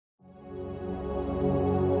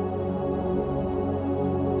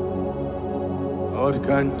God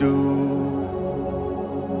can do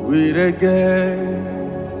it again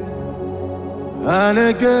and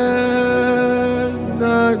again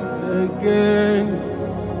and again.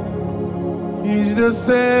 He's the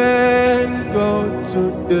same God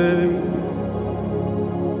today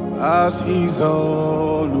as He's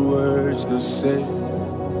always the same.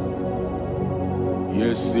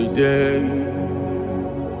 Yesterday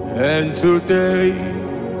and today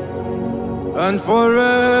and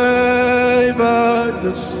forever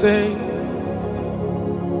the same.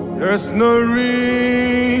 There's no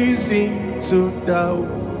reason to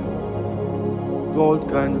doubt God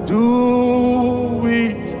can do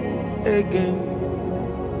it again.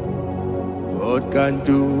 God can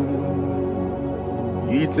do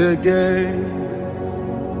it again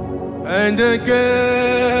and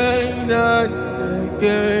again and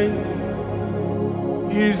again.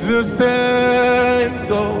 He's the same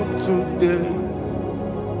God today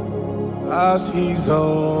as He's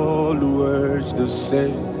always the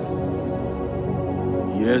same.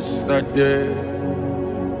 Yesterday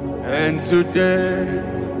and today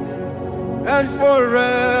and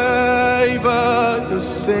forever the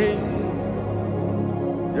same.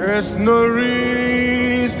 There's no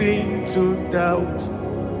reason to doubt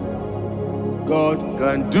God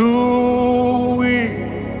can do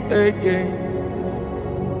it again.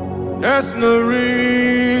 There's no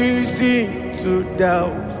reason to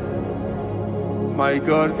doubt my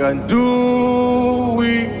God can do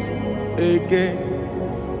it again.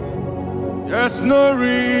 There's no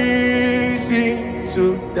reason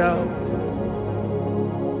to doubt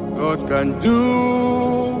God can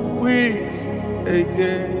do it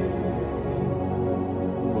again.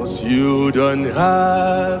 'Cause you don't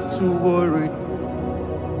have to worry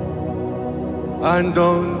and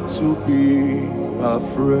don't to be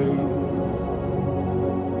afraid.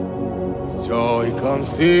 Joy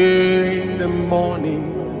comes in the morning,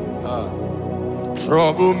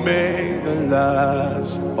 trouble may not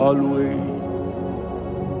last always.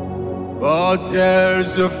 But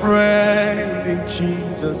there's a friend in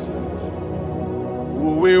Jesus who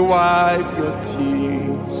will wipe your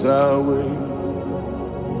tears away.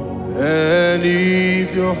 And if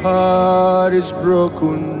your heart is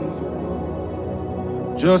broken,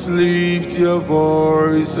 just lift your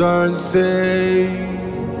voice and say,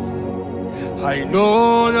 I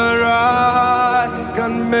know that I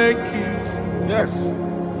can make it. Yes,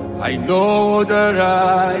 I know that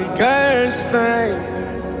I can stand.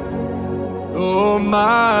 No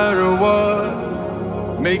matter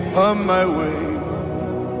what may come my way,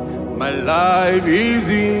 my life is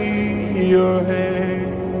in your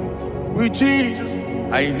hand. With Jesus,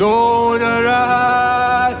 I know that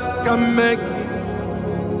I can make it.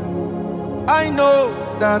 I know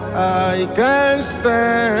that I can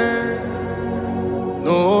stand.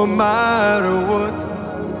 No matter what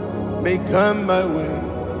may come my way,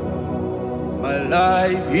 my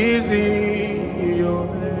life is in